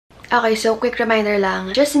Okay, so quick reminder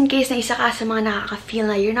lang. Just in case na isa ka sa mga nakaka-feel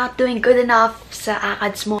na you're not doing good enough sa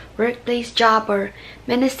ACADS mo, workplace, job, or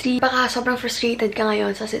ministry, baka sobrang frustrated ka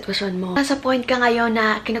ngayon sa sitwasyon mo. Nasa point ka ngayon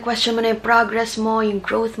na kina-question mo na yung progress mo, yung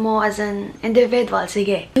growth mo as an individual,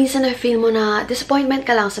 sige. Minsan na-feel mo na disappointment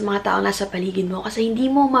ka lang sa mga taong nasa paligid mo kasi hindi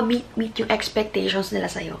mo ma-meet yung expectations nila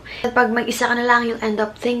sa'yo. At pag mag-isa ka na lang, you'll end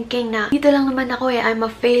up thinking na, dito lang naman ako I'm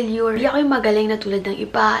a failure. Hindi ako yung magaling na tulad ng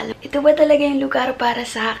iba. Ito ba talaga yung lugar para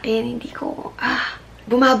sa akin? Hindi ko,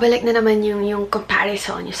 bumabalik na naman yung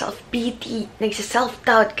comparison, yung self-pity,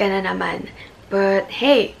 nagsa-self-doubt ka na naman. But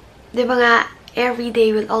hey, di ba nga, every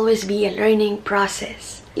day will always be a learning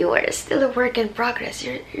process. You are still a work in progress.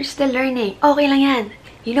 You're still learning. Okay lang yan.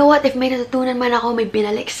 You know what? If may natutunan man ako, may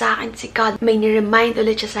binalik sa akin si God, may ni-remind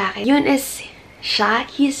ulit siya sa akin, yun is siya.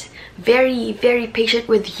 He's very, very patient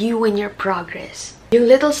with you in your progress. Yung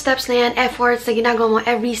little steps na yan, efforts na ginagawa mo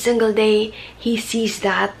every single day, He sees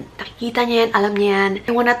that. Nakikita niya yan, alam niya yan.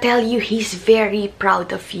 I wanna tell you, He's very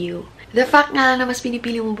proud of you. The fact nga lang na mas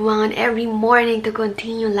pinipili mo bumangon every morning to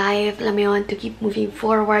continue life, alam mo yun, to keep moving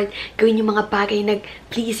forward, gawin yung mga bagay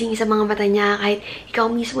nag-pleasing sa mga mata niya, kahit ikaw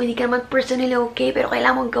mismo hindi ka naman personally okay, pero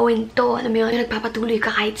kailangan mong gawin to, alam mo yun, nagpapatuloy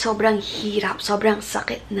ka kahit sobrang hirap, sobrang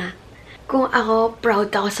sakit na. Kung ako, proud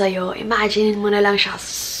ako sa'yo, imagine mo na lang siya,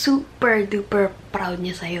 super duper proud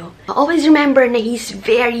niya sa'yo. Always remember na He's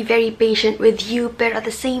very, very patient with you, pero at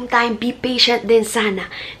the same time, be patient din sana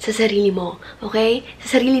sa sarili mo. Okay?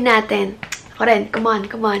 Sa sarili natin. Ako rin, come on,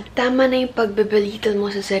 come on. Tama na yung pagbebelittle mo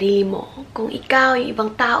sa sarili mo. Kung ikaw, yung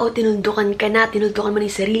ibang tao, tinuldukan ka na, tinuldukan mo na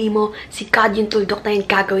yung sarili mo, si God yung tuldok na yun,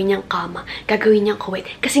 gagawin niyang kama, gagawin niyang kuwait.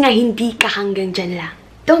 Kasi nga, hindi ka hanggang dyan lang.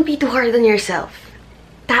 Don't be too hard on yourself.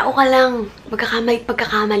 Tao ka lang,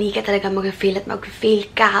 pagkakamali ka talaga, mag-fail at mag-fail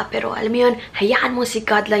ka, pero alam mo yun, hayaan mo si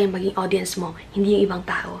God lang yung maging audience mo, hindi yung ibang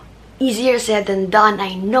tao. Easier said than done,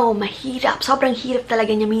 I know, mahirap, sobrang hirap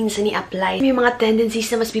talaga niya minsan i-apply. May mga tendencies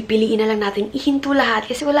na mas pipiliin na lang natin ihinto lahat,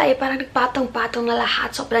 kasi wala parang nagpatong-patong na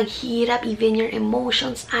lahat, sobrang hirap, even your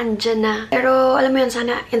emotions, andyan na. Pero alam mo yun,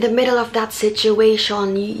 sana in the middle of that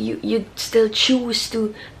situation, you'd still choose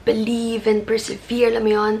to believe and persevere, alam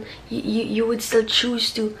mo yun, you would still choose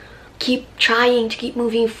to keep trying, to keep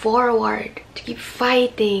moving forward, to keep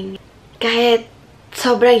fighting. Kahit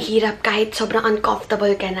sobrang hirap, kahit sobrang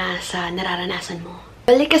uncomfortable ka na sa nararanasan mo.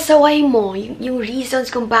 Balik ka sa why mo, yung reasons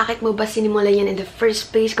kung bakit mo ba sinimulan yan in the first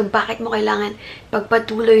place, kung bakit mo kailangan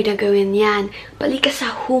pagpatuloy na gawin yan. Balik ka sa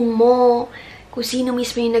who mo, kung sino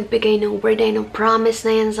mismo yung nagbigay ng word na yun, ng promise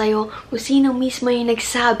na yan sa'yo, kung sino mismo yung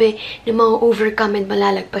nagsabi na ma-overcome and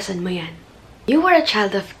malalagpasan mo yan. You are a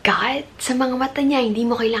child of God. Sa mga mata niya, hindi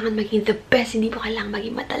mo kailangan maging the best, hindi mo kailangan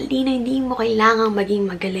maging matalino, hindi mo kailangan maging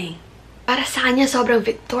magaling. Para sa kanya, sobrang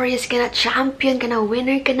victorious ka na, champion ka na,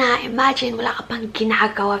 winner ka na. Imagine, wala ka pang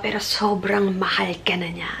ginagawa, pero sobrang mahal ka na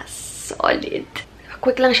niya. Solid.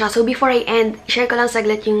 Quick lang siya. So before I end, share ko lang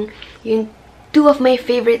saglit yung two of my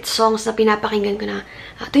favorite songs na pinapakinggan ko na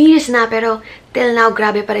 2 years na, pero till now,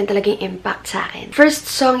 grabe pa rin talaga yung impact sa akin. First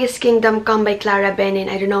song is Kingdom Come by Clara, Benin.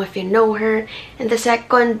 I don't know if you know her. And the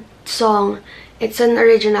second song, it's an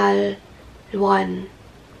original one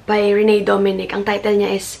by Renee, Dominique. Ang title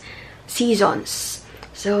niya is Seasons.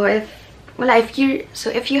 So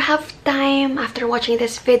if you have time after watching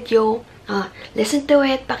this video, listen to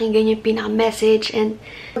it, pakinggan yung pinaka-message, and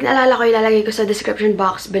pag naalala ko, ilalagay ko sa description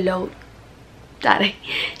box below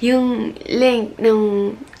yung link ng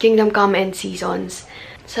Kingdom Come and Seasons.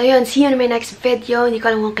 So yun, see you in my next video. Hindi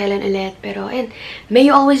ko alam kung kailan ulit, pero and may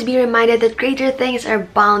you always be reminded that greater things are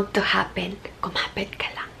bound to happen. Kumapit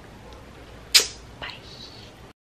ka lang.